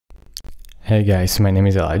Hey guys, my name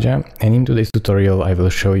is Elijah, and in today's tutorial I will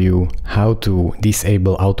show you how to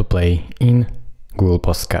disable autoplay in Google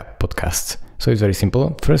Podcasts. So it's very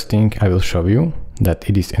simple. First thing, I will show you that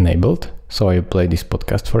it is enabled. So I will play this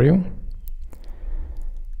podcast for you.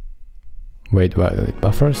 Wait while it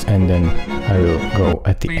buffers, and then I will go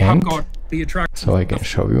at the end so I can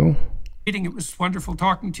show you. It was wonderful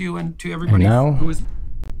talking to you and to everybody. And now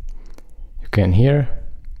you can hear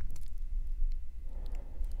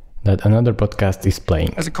that another podcast is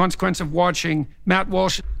playing. As a consequence of watching Matt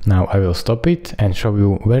Walsh. Now I will stop it and show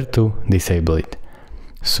you where to disable it.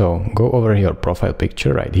 So go over your profile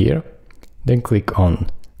picture right here, then click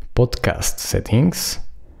on podcast settings,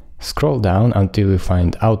 scroll down until you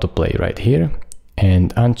find autoplay right here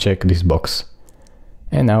and uncheck this box.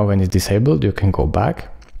 And now when it's disabled, you can go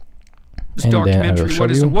back. This documentary,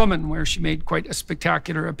 What is a Woman, where she made quite a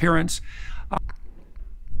spectacular appearance.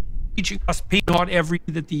 Teaching us not every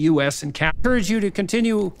that the US and Canada. I encourage you to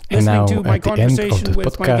continue listening to my conversation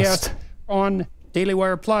with my guest on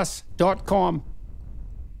dailywireplus.com.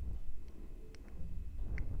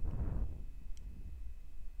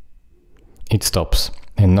 It stops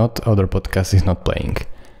and not other podcast is not playing.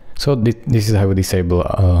 So this is how we disable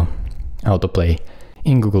autoplay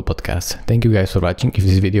in Google Podcasts. Thank you guys for watching. If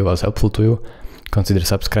this video was helpful to you, consider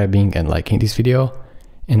subscribing and liking this video,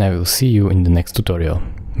 and I will see you in the next tutorial.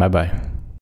 Bye bye.